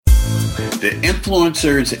The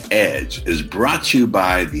Influencer's Edge is brought to you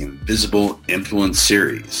by the Invisible Influence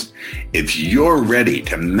Series. If you're ready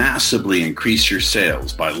to massively increase your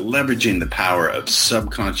sales by leveraging the power of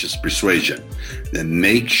subconscious persuasion, then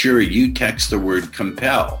make sure you text the word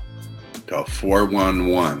COMPEL to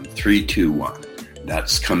 411321.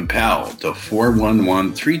 That's COMPEL to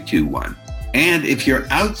 411321. And if you're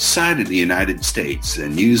outside of the United States,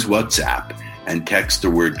 then use WhatsApp and text the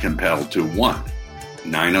word COMPEL to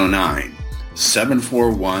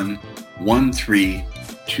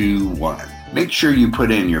 1-909-741-1321. Make sure you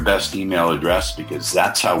put in your best email address because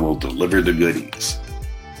that's how we'll deliver the goodies.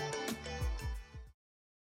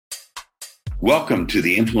 Welcome to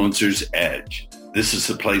the Influencer's Edge. This is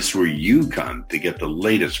the place where you come to get the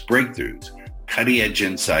latest breakthroughs, cutting-edge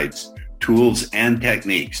insights, tools, and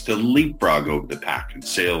techniques to leapfrog over the pack in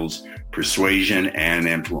sales, persuasion, and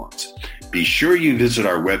influence. Be sure you visit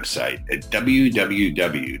our website at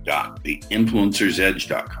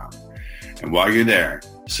www.theinfluencersedge.com. And while you're there,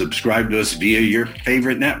 subscribe to us via your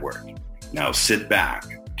favorite network. Now sit back,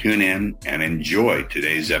 tune in, and enjoy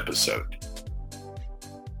today's episode.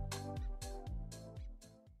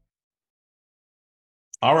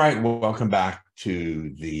 All right, well, welcome back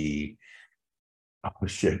to the... Oh,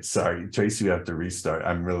 shit, sorry. Tracy, we have to restart.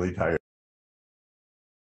 I'm really tired.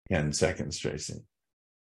 10 seconds, Tracy.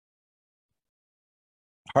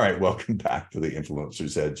 All right, welcome back to the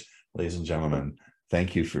Influencer's Edge. Ladies and gentlemen,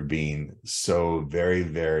 thank you for being so very,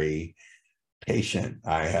 very patient.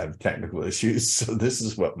 I have technical issues, so this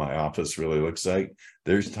is what my office really looks like.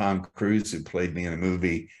 There's Tom Cruise, who played me in a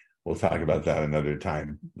movie. We'll talk about that another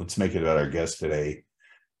time. Let's make it about our guest today,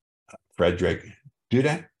 Frederick.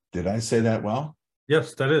 Dudek, did I say that well?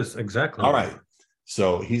 Yes, that is exactly. All right.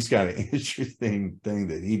 So he's got an interesting thing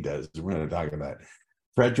that he does. We're going to talk about.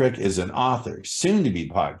 Frederick is an author, soon to be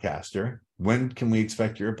podcaster. When can we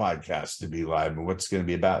expect your podcast to be live, and what's it going to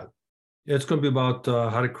be about? It's going to be about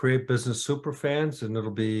how to create business superfans, and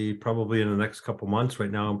it'll be probably in the next couple months.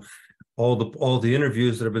 Right now, all the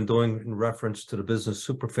interviews that I've been doing in reference to the Business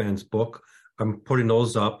Superfans book, I'm putting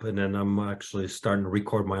those up, and then I'm actually starting to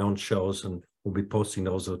record my own shows, and we'll be posting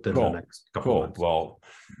those within the next couple months. Well,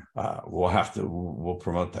 we'll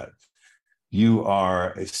promote that. You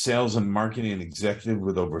are a sales and marketing executive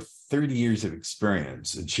with over 30 years of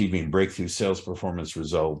experience achieving breakthrough sales performance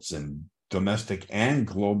results in domestic and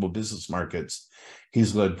global business markets.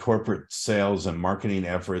 He's led corporate sales and marketing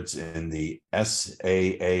efforts in the SaaS.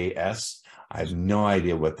 I have no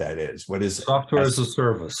idea what that is. What is software as a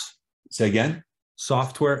service? Say again?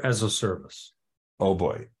 Software as a service. Oh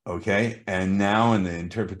boy. Okay. And now in the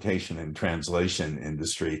interpretation and translation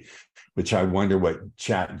industry, which I wonder what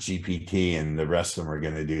Chat GPT and the rest of them are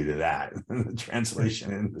going to do to that, the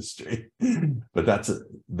translation industry. But that's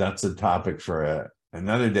a topic for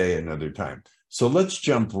another day, another time. So let's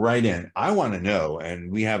jump right in. I want to know,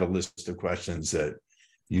 and we have a list of questions that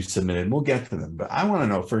you submitted. We'll get to them, but I want to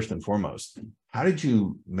know first and foremost, how did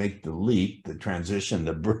you make the leap, the transition,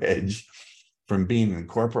 the bridge from being in the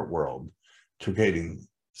corporate world to creating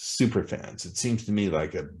superfans? It seems to me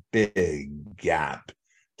like a big gap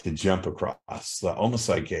to jump across, almost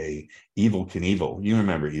like a Evel Knievel. You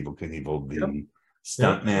remember Evel Knievel, the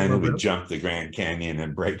stuntman who would jump the Grand Canyon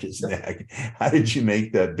and break his neck. How did you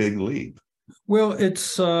make that big leap? Well,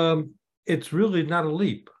 it's really not a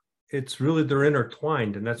leap. It's really, they're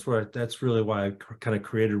intertwined, and that's really why I kind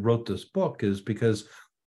of wrote this book, is because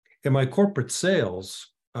in my corporate sales,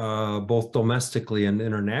 both domestically and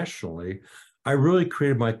internationally, I really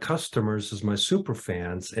created my customers as my super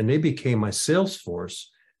fans, and they became my sales force.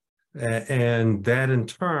 And that in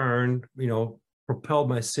turn, propelled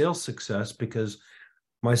my sales success, because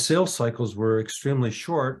my sales cycles were extremely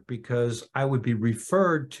short, because I would be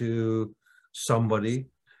referred to somebody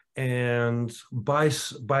and by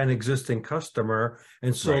an existing customer.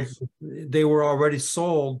 And so they were already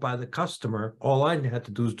sold by the customer. All I had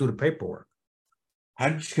to do was do the paperwork. How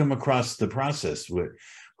did you come across the process?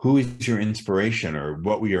 Who is your inspiration, or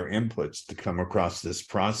what were your inputs to come across this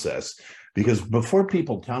process? Because before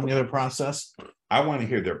people tell me their process, I want to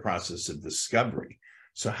hear their process of discovery.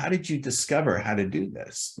 So how did you discover how to do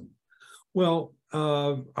this? Well,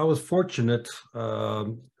 I was fortunate.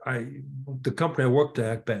 The company I worked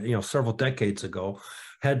at, several decades ago,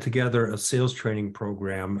 had together a sales training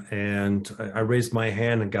program, and I raised my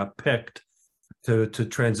hand and got picked to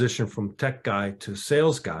transition from tech guy to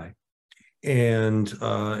sales guy. And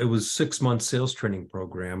it was a 6-month sales training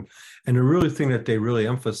program. And the really thing that they really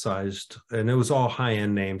emphasized, and it was all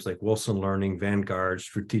high-end names like Wilson Learning, Vanguard,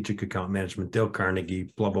 Strategic Account Management, Dale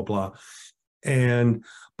Carnegie, blah, blah, blah.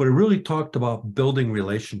 But it really talked about building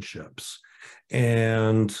relationships.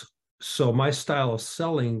 And So my style of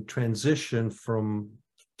selling transitioned from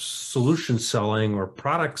solution selling or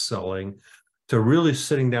product selling to really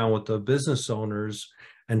sitting down with the business owners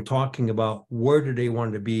and talking about where do they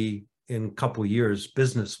want to be in a couple of years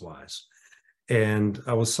business wise. And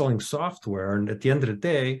I was selling software, and at the end of the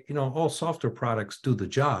day, all software products do the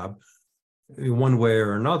job in one way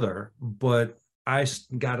or another, but I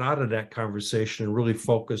got out of that conversation and really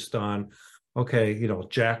focused on, okay,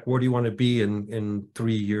 Jack, where do you want to be in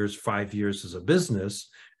 3 years, 5 years as a business?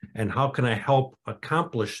 And how can I help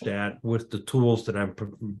accomplish that with the tools that I'm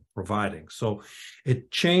providing? So it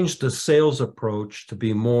changed the sales approach to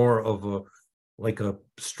be more of a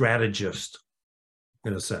strategist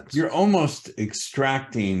in a sense. You're almost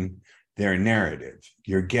extracting their narrative.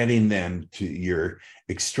 You're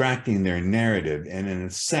extracting their narrative and in a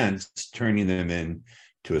sense, turning them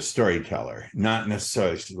into a storyteller, not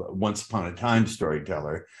necessarily once upon a time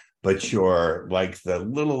storyteller, but you're like the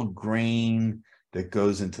little grain that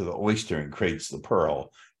goes into the oyster and creates the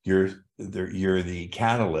pearl. You're the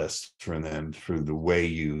catalyst for them through the way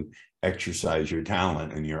you exercise your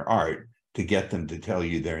talent and your art to get them to tell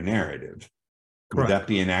you their narrative. Correct. Would that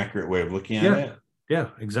be an accurate way of looking at it? Yeah,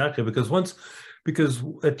 exactly. Because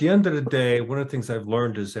at the end of the day, one of the things I've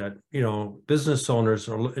learned is that, business owners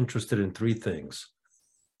are interested in three things.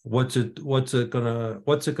 What's it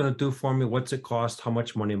gonna do for me? What's it cost? How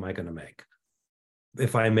much money am I gonna make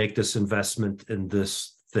if I make this investment in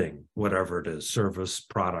this thing, whatever it is, service,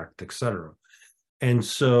 product, etc. And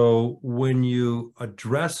so when you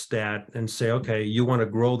address that and say, okay, you want to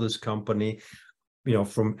grow this company,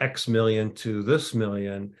 from X million to this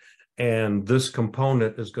million, and this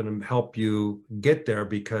component is going to help you get there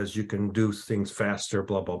because you can do things faster,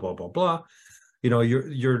 blah, blah, blah, blah, blah.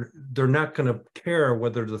 They're not going to care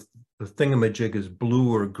whether the thingamajig is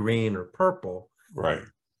blue or green or purple. Right.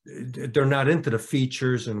 They're not into the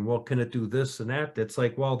features and, well, can it do this and that? It's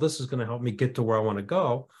like, well, this is going to help me get to where I want to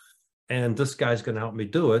go. And this guy's going to help me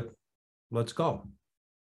do it. Let's go.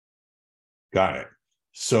 Got it.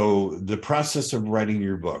 So the process of writing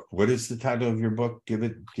your book, what is the title of your book? Give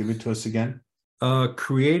it to us again.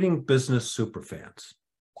 Creating Business Superfans.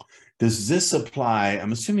 Does this apply?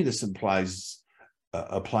 I'm assuming this applies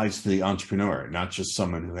to the entrepreneur, not just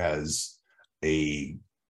someone who has a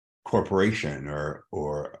corporation or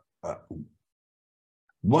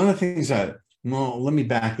one of the things that, well, let me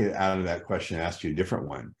back it out of that question and ask you a different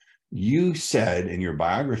one. You said in your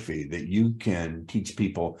biography that you can teach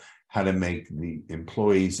people how to make the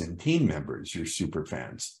employees and team members your super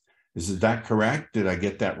fans. Is that correct? Did I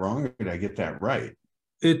get that wrong, or did I get that right?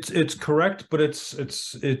 It's correct, but it's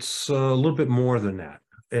a little bit more than that.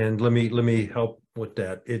 And let me help with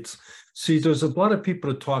that. There's a lot of people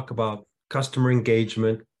that talk about customer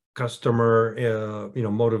engagement, customer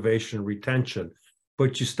motivation, retention,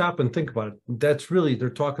 but you stop and think about it. They're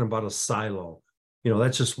talking about a silo.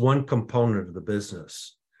 That's just one component of the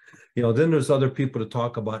business. Then there's other people to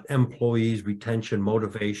talk about employees, retention,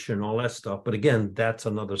 motivation, all that stuff. But again, that's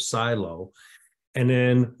another silo. And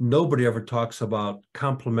then nobody ever talks about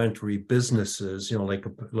complementary businesses, like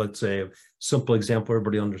let's say a simple example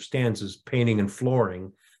everybody understands is painting and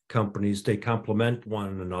flooring companies. They complement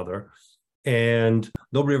one another. And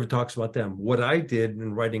nobody ever talks about them. What I did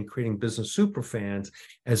in writing Creating Business Superfans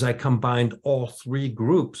is I combined all three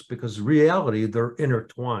groups because reality, they're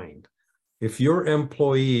intertwined. If your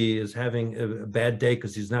employee is having a bad day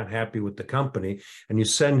because he's not happy with the company and you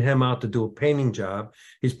send him out to do a painting job,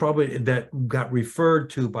 he's probably that got referred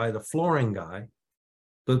to by the flooring guy.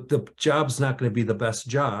 The job's not going to be the best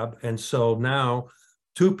job. And so now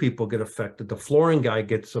two people get affected. The flooring guy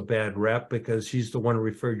gets a bad rep because he's the one who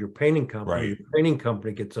referred your painting company. Right. Your painting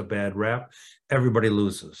company gets a bad rep. Everybody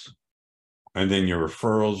loses. And then your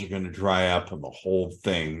referrals are going to dry up and the whole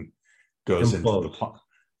thing goes into the pot.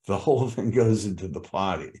 The whole thing goes into the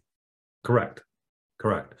potty. Correct.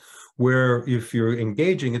 Where if you're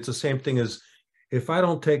engaging, it's the same thing as if I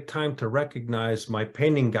don't take time to recognize my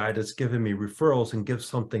painting guy that's giving me referrals and give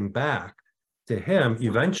something back to him,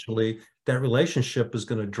 eventually that relationship is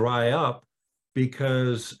going to dry up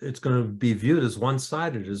because it's going to be viewed as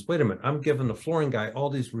one-sided as, wait a minute, I'm giving the flooring guy all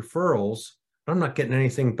these referrals. I'm not getting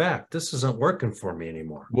anything back. This isn't working for me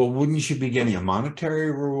anymore. Well, wouldn't you be getting a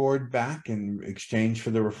monetary reward back in exchange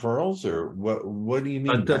for the referrals, or what do you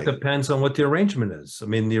mean? That depends on what the arrangement is. I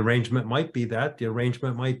mean, the arrangement might be that. The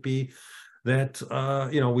arrangement might be that,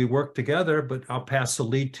 we work together, but I'll pass a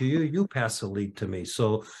lead to you. You pass a lead to me.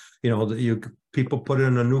 So, people put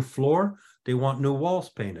in a new floor. They want new walls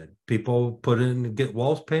painted. People get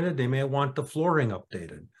walls painted. They may want the flooring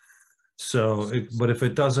updated. So, but if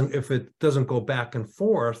it doesn't go back and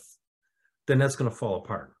forth, then that's going to fall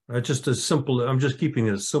apart. Just a simple, I'm just keeping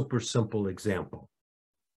it a super simple example.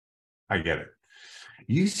 I get it.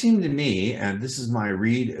 You seem to me, and this is my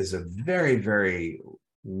read, as a very, very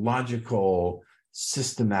logical,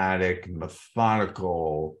 systematic,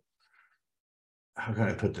 methodical, how can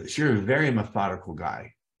I put this? You're a very methodical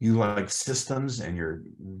guy. You like systems and you're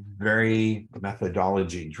very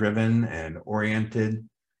methodology driven and oriented.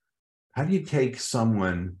 How do you take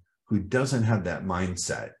someone who doesn't have that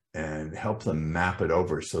mindset and help them map it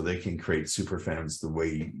over so they can create Superfans the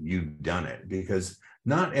way you've done it? Because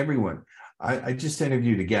not everyone, I just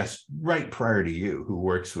interviewed a guest right prior to you who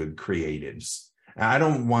works with creatives. And I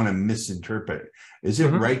don't want to misinterpret. Is it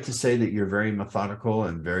right to say that you're very methodical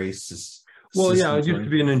and very well, yeah, I used to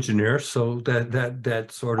be an engineer, so that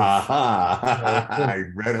sort of I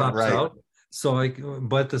read it right. Out. So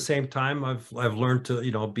but at the same time, I've learned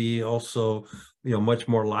to, be also, much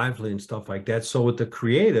more lively and stuff like that. So with the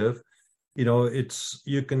creative,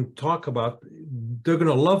 you can talk about, they're going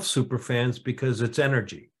to love Superfans because it's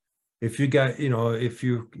energy. If you got, if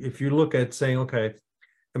you look at saying, okay,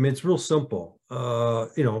 I mean, it's real simple,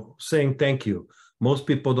 saying thank you. Most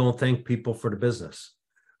people don't thank people for the business.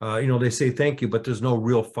 They say thank you, but there's no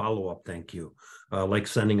real follow-up thank you. Like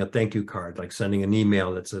sending a thank you card, like sending an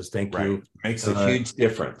email that says thank you. Makes a huge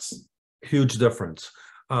difference. Huge difference.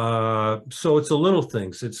 So it's the little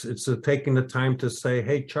things. It's taking the time to say,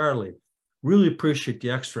 hey, Charlie, really appreciate the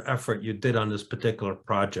extra effort you did on this particular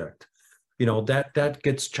project. That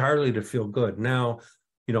gets Charlie to feel good. Now,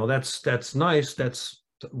 that's nice. That's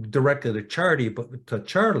directed at Charlie,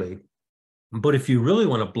 but if you really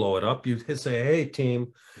want to blow it up, you say, hey,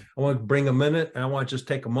 team, I want to bring a minute and I want to just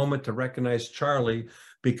take a moment to recognize Charlie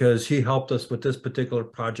because he helped us with this particular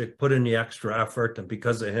project, put in the extra effort, and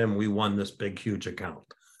because of him, we won this big, huge account.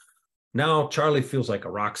 Now Charlie feels like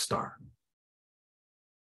a rock star.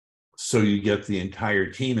 So you get the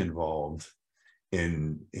entire team involved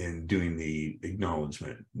in doing the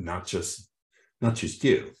acknowledgement, not just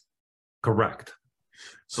you. Correct.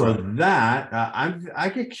 So that I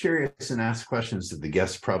get curious and ask questions that the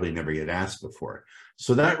guests probably never get asked before.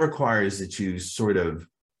 So that requires that you sort of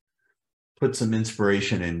put some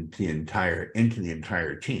inspiration into the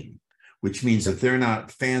entire team, which means if they're not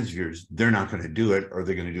fans of yours, they're not going to do it, or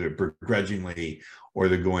they're going to do it begrudgingly, or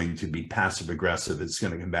they're going to be passive aggressive. It's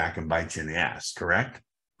going to come back and bite you in the ass. Correct?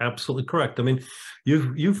 Absolutely correct. I mean,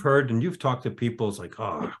 you've heard and you've talked to people. It's like,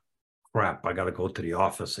 oh, crap, I got to go to the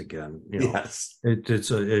office again. Yes. It's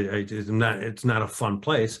not a fun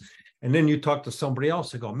place. And then you talk to somebody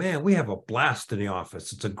else, they go, man, we have a blast in the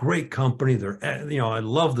office. It's a great company. I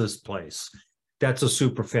love this place. That's a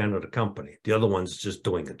super fan of the company. The other one's just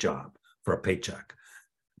doing a job for a paycheck.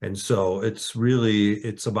 And so it's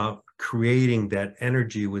about creating that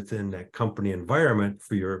energy within that company environment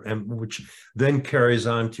which then carries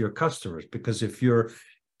on to your customers. Because if your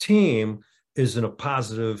team is in a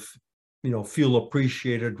positive, feel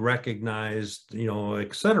appreciated, recognized,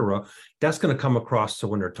 et cetera, that's going to come across to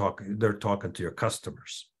when they're talking to your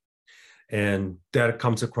customers. And that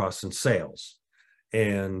comes across in sales.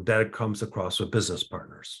 And that comes across with business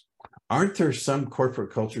partners. Aren't there some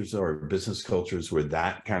corporate cultures or business cultures where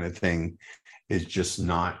that kind of thing is just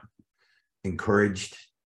not encouraged?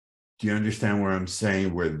 Do you understand what I'm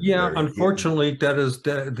saying? Yeah, unfortunately, that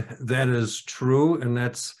is true.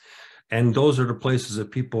 And those are the places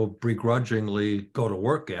that people begrudgingly go to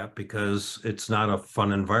work at because it's not a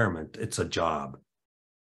fun environment. It's a job.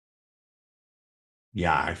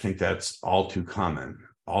 Yeah, I think that's all too common.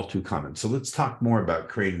 So let's talk more about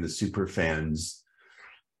creating the Superfans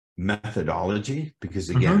methodology, because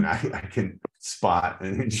again, I can spot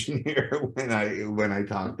an engineer when I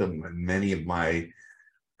talk to them. Many of my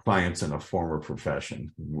clients in a former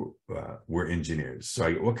profession were engineers.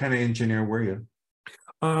 So what kind of engineer were you?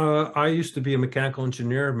 I used to be a mechanical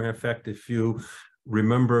engineer. Matter of fact, if you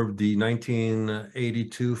remember the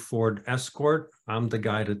 1982 Ford Escort, I'm the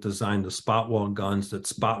guy that designed the spot weld guns that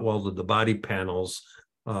spot welded the body panels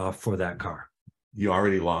for that car. You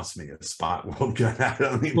already lost me. A spot weld gun. I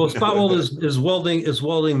don't even know spot weld is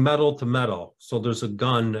welding metal to metal. So there's a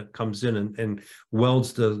gun that comes in and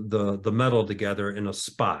welds the metal together in a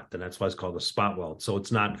spot, and that's why it's called a spot weld. So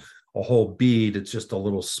it's not a whole bead; it's just a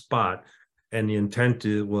little spot. And the intent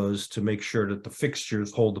was to make sure that the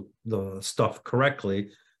fixtures hold the stuff correctly.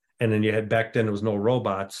 And then back then there was no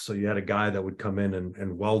robots, so you had a guy that would come in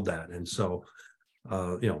and weld that. And so,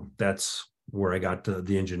 that's where I got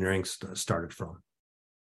the engineering started from.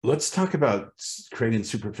 Let's talk about creating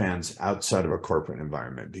Superfans outside of a corporate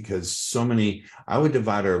environment, because I would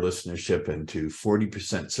divide our listenership into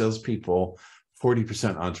 40% salespeople,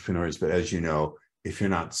 40% entrepreneurs. But as you know, if you're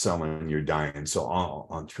not selling, you're dying. So all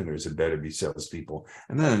entrepreneurs had better be salespeople.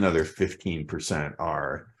 And then another 15%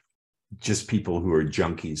 are just people who are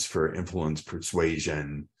junkies for influence,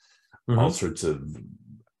 persuasion, all sorts of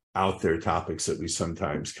out there topics that we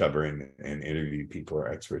sometimes cover and interview people or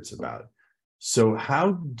experts about. So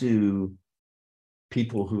how do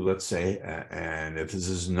people who, let's say, and if this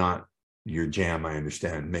is not your jam, I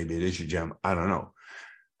understand, maybe it is your jam, I don't know.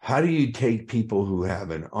 How do you take people who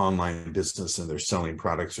have an online business and they're selling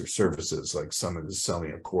products or services, like someone is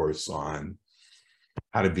selling a course on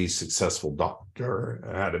how to be a successful doctor,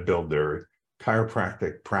 how to build their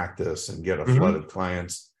chiropractic practice and get a flood of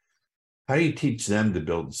clients? How do you teach them to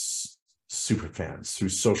build super fans? Through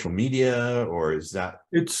social media, or is that?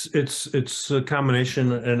 It's a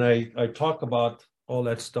combination, and I talk about all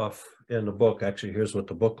that stuff in the book. Actually, here's what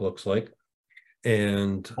the book looks like,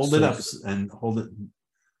 and Hold it up and hold it.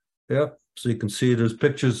 Yeah, so you can see there's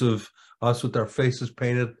pictures of us with our faces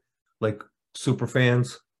painted like super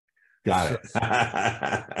fans. Got it.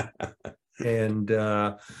 And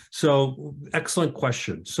so excellent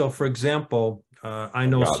question. So for example, I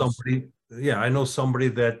know somebody, I know somebody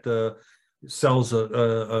that sells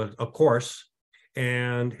a course,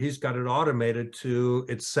 and he's got it automated to,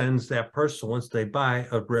 it sends that person, once they buy,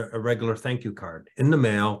 a regular thank you card in the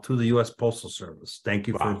mail to the U.S. Postal Service. Thank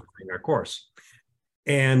you for buying our course.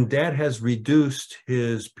 And that has reduced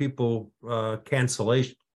his people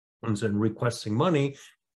cancellations and requesting money,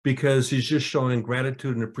 because he's just showing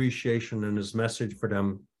gratitude and appreciation in his message for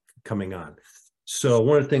them coming on. So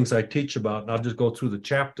one of the things I teach about, and I'll just go through the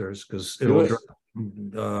chapters because it'll address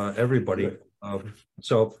everybody.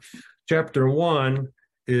 So chapter 1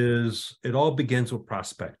 is, it all begins with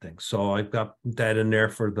prospecting. So I've got that in there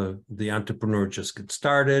for the entrepreneur just get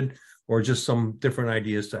started, or just some different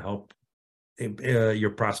ideas to help your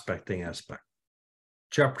prospecting aspect.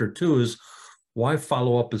 Chapter 2 is why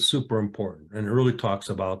follow-up is super important, and it really talks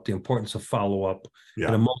about the importance of follow-up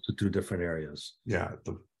in a multitude of different areas.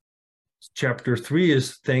 Chapter 3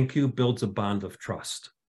 is thank you builds a bond of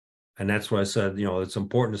trust, and that's why I said, it's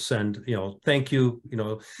important to send, thank you.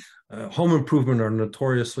 Home improvement are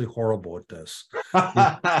notoriously horrible at this.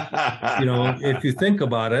 If you think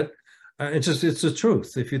about it, it's the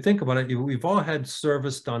truth. If you think about it, we've all had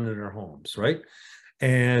service done in our homes, right?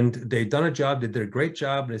 And they've done a job, they did a great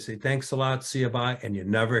job, and they say, thanks a lot, see you, bye, and you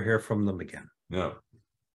never hear from them again. No.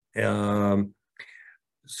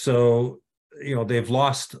 So, they've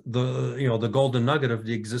lost the golden nugget of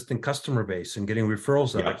the existing customer base and getting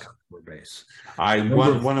referrals out of the customer base.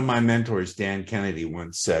 One of my mentors, Dan Kennedy,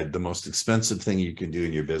 once said, the most expensive thing you can do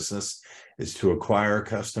in your business is to acquire a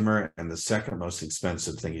customer, and the second most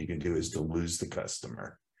expensive thing you can do is to lose the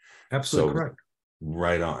customer. Absolutely correct.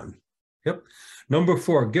 Right on. Yep. Number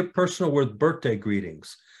 4, get personal with birthday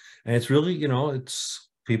greetings. And it's really, it's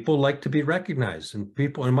people like to be recognized, and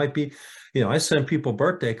people, it might be, I send people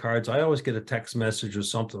birthday cards. I always get a text message or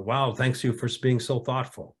something. Wow, thanks you for being so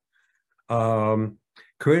thoughtful.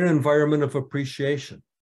 Create an environment of appreciation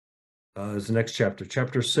is the next chapter.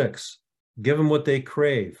 Chapter 6, give them what they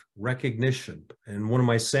crave, recognition. And one of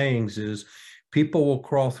my sayings is, people will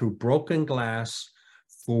crawl through broken glass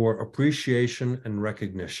for appreciation and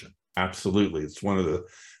recognition. Absolutely. It's one of the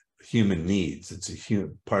human needs. It's a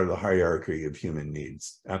part of the hierarchy of human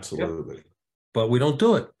needs. Absolutely. Yep. But we don't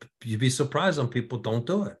do it. You'd be surprised when people don't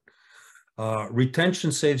do it.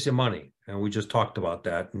 Retention saves you money. And we just talked about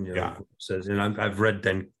that. And, says, and I've read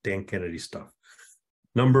Dan Kennedy stuff.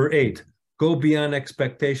 Number 8, go beyond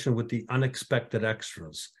expectation with the unexpected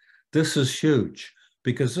extras. This is huge,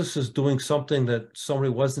 because this is doing something that somebody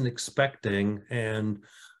wasn't expecting. And,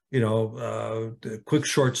 the quick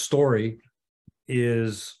short story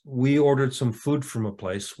is, we ordered some food from a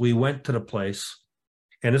place. We went to the place,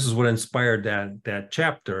 and this is what inspired that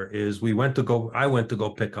chapter, is I went to go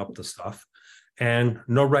pick up the stuff, and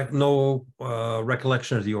no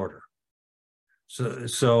recollection of the order.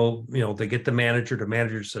 So they get the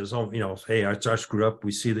manager says, hey, I screwed up.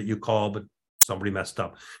 We see that you called, but somebody messed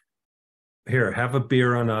up. Here, have a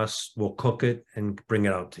beer on us. We'll cook it and bring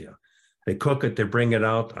it out to you. They cook it, they bring it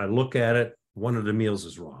out. I look at it. One of the meals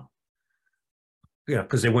is wrong.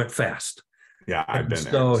 Because they went fast. Yeah, I've been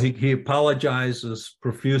there. So he apologizes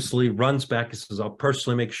profusely, runs back. He says, I'll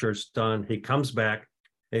personally make sure it's done. He comes back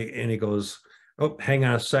and he goes, oh, hang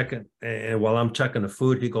on a second. And while I'm checking the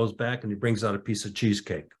food, he goes back and he brings out a piece of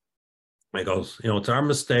cheesecake. He goes, it's our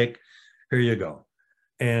mistake. Here you go.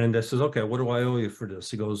 And I says, okay, what do I owe you for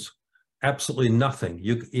this? He goes, absolutely nothing.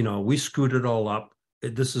 We screwed it all up.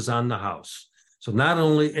 This is on the house. So not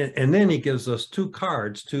only, and then he gives us 2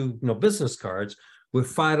 business cards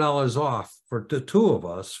with $5 off for the 2 of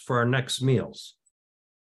us for our next meals.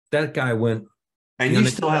 that guy went. And you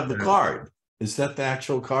still have the card. Is that the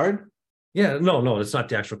actual card? Yeah, no, it's not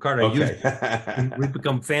the actual card. I use it. We've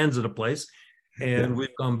become fans of the place, and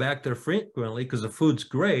we've gone back there frequently because the food's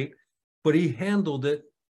great. But he handled it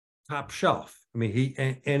top shelf. I mean,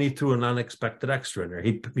 he threw an unexpected extra in there.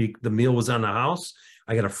 The meal was on the house.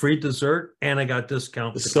 I got a free dessert and I got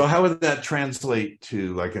discount. So how would that translate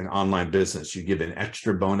to like an online business? You give an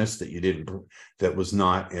extra bonus that was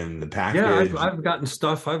not in the package. Yeah, I've gotten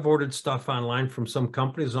stuff. I've ordered stuff online from some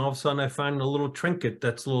companies, and all of a sudden I find a little trinket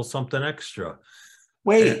that's a little something extra.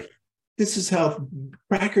 Wait, this is how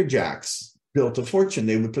Cracker Jacks built a fortune.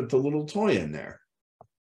 They would put the little toy in there.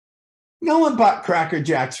 No one bought Cracker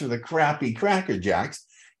Jacks for the crappy Cracker Jacks,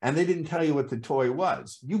 and they didn't tell you what the toy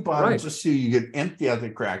was. You bought them just so you could empty out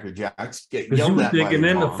the Cracker Jacks, get yelled at by your mom, digging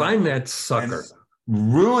in to find that sucker,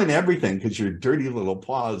 ruin everything because your dirty little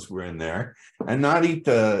paws were in there, and not eat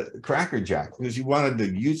the Cracker Jack because you wanted the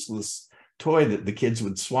useless toy that the kids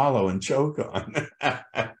would swallow and choke on.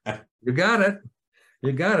 You got it.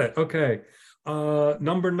 Okay.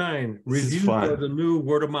 Number 9, reviews for the new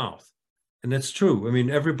word of mouth. And it's true. I mean,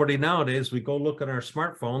 everybody nowadays, we go look at our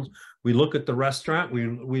smartphones, we look at the restaurant, we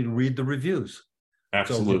read the reviews.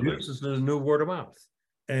 Absolutely. So reviews is the new word of mouth.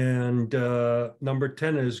 And number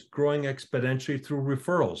 10 is growing exponentially through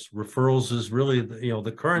referrals. Referrals is really,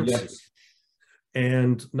 the currency. Yes.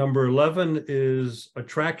 And number 11 is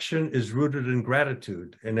attraction is rooted in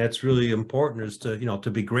gratitude. And that's really important, is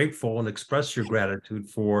to be grateful and express your gratitude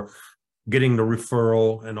for getting the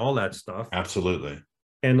referral and all that stuff. Absolutely.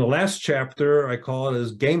 And the last chapter, I call it,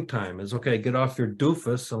 is game time. Is okay, get off your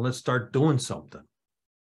doofus and let's start doing something.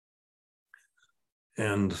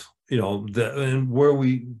 And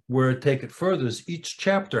where I take it further is each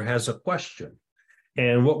chapter has a question.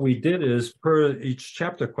 And what we did is, per each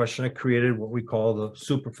chapter question, I created what we call the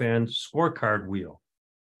Superfans scorecard wheel.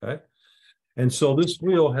 Okay. And so this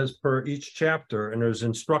wheel has per each chapter, and there's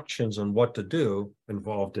instructions on what to do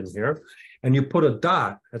involved in here. And you put a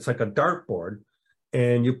dot, it's like a dartboard.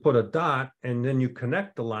 And you put a dot, and then you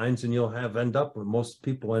connect the lines, and most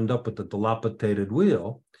people end up with the dilapidated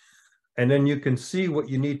wheel. And then you can see what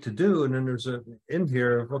you need to do. And then there's in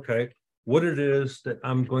here, okay, what it is that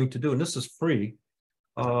I'm going to do. And this is free.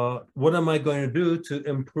 What am I going to do to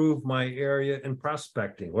improve my area in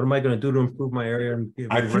prospecting? What am I going to do to improve my area?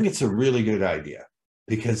 I think it's a really good idea,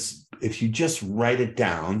 because if you just write it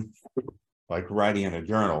down, like writing in a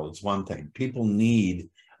journal, it's one thing. People need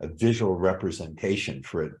a visual representation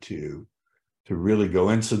for it to really go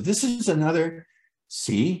in. So this is another,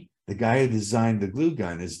 the guy who designed the glue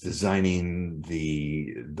gun is designing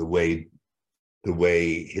the way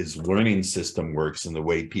his learning system works and the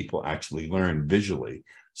way people actually learn visually.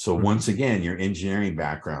 So once again, your engineering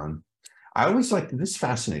background, I always this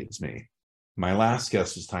fascinates me. My last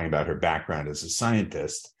guest was talking about her background as a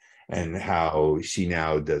scientist and how she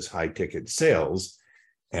now does high ticket sales.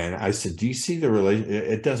 And I said, do you see the relation?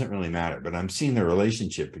 It doesn't really matter, but I'm seeing the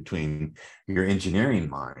relationship between your engineering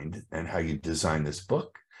mind and how you designed this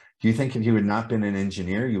book. Do you think if you had not been an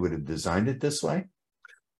engineer, you would have designed it this way?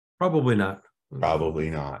 Probably not. Probably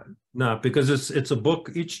not. No, because it's a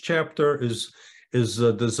book. Each chapter is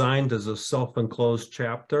designed as a self-enclosed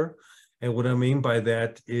chapter. And what I mean by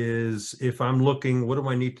that is, if I'm looking, what do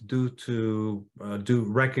I need to do to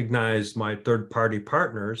recognize my third-party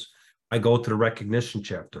partners? I go to the recognition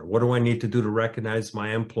chapter. What do I need to do to recognize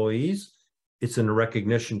my employees? It's in the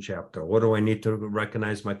recognition chapter. What do I need to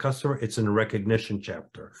recognize my customer? It's in the recognition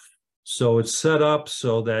chapter. So it's set up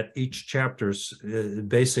so that each chapter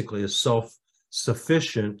basically is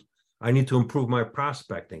self-sufficient. I need to improve my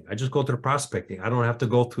prospecting. I just go to the prospecting. I don't have to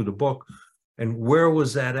go through the book. And where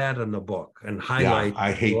was that at in the book? And highlight. Yeah,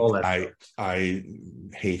 I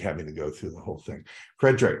hate having to go through the whole thing.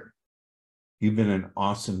 Frederick, you've been an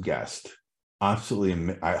awesome guest.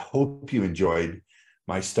 Absolutely. I hope you enjoyed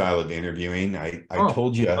my style of interviewing. I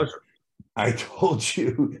told you, I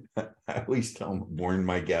always warn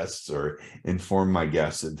my guests or inform my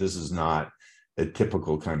guests that this is not a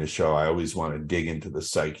typical kind of show. I always want to dig into the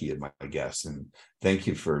psyche of my guests. And thank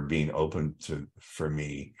you for being open for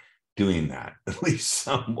me doing that, at least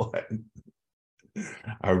somewhat.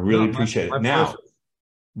 I really appreciate it.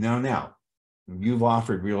 Now, you've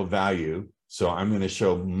offered real value. So I'm going to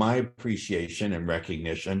show my appreciation and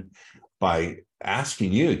recognition by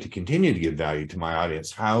asking you to continue to give value to my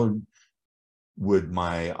audience. How would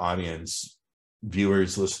my audience,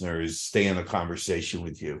 viewers, listeners, stay in a conversation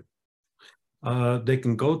with you? They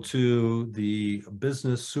can go to the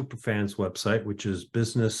Business Superfans website, which is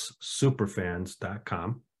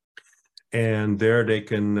businesssuperfans.com. And there they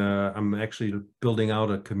can, I'm actually building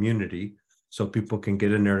out a community. so people can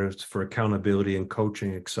get in there for accountability and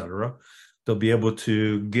coaching, etc. They'll be able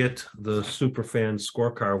to get the Superfans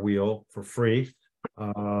scorecard wheel for free.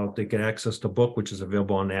 They can access the book, which is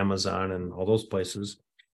available on Amazon and all those places.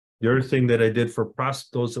 The other thing that I did for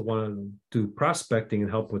those that want to do prospecting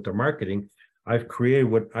and help with their marketing, I've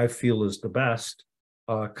created what I feel is the best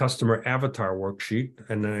customer avatar worksheet.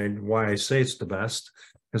 And then why I say it's the best,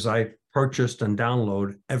 because I purchased and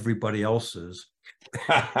download everybody else's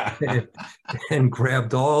and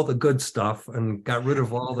grabbed all the good stuff and got rid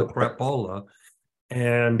of all the crapola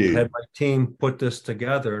and had my team put this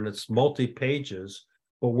together, and it's multi-pages.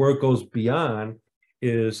 But where it goes beyond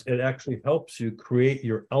is it actually helps you create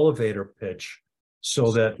your elevator pitch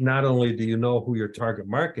so that not only do you know who your target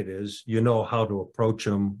market is, you know how to approach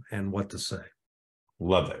them and what to say.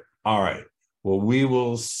 Love it. All right. Well, we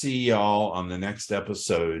will see y'all on the next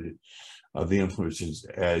episode of The Influencer's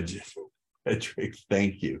Edge. Frederick,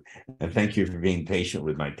 thank you. And thank you for being patient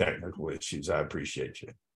with my technical issues. I appreciate you.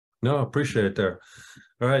 No, I appreciate it there.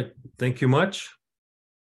 All right. Thank you much.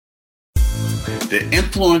 The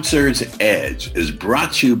Influencer's Edge is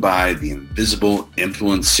brought to you by the Invisible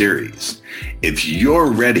Influence Series. If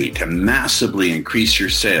you're ready to massively increase your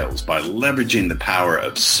sales by leveraging the power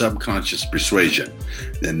of subconscious persuasion,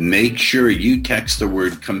 then make sure you text the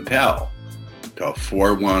word COMPEL to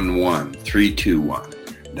 411321.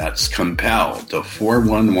 That's COMPEL to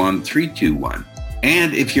 411321.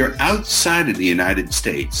 And if you're outside of the United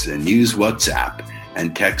States, then use WhatsApp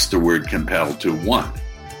and text the word COMPEL to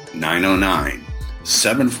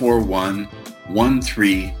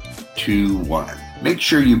 1-909-741-1321. Make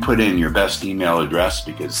sure you put in your best email address,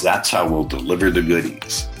 because that's how we'll deliver the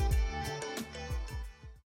goodies.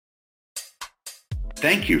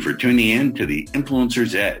 Thank you for tuning in to the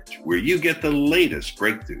Influencer's Edge, where you get the latest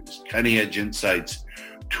breakthroughs, cutting-edge insights,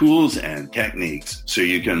 tools, and techniques so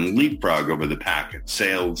you can leapfrog over the pack in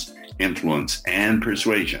sales, influence, and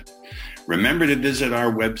persuasion. Remember to visit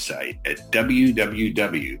our website at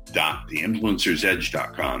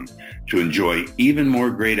www.theinfluencersedge.com to enjoy even more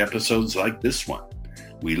great episodes like this one.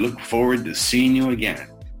 We look forward to seeing you again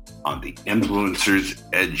on the Influencer's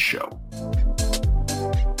Edge Show.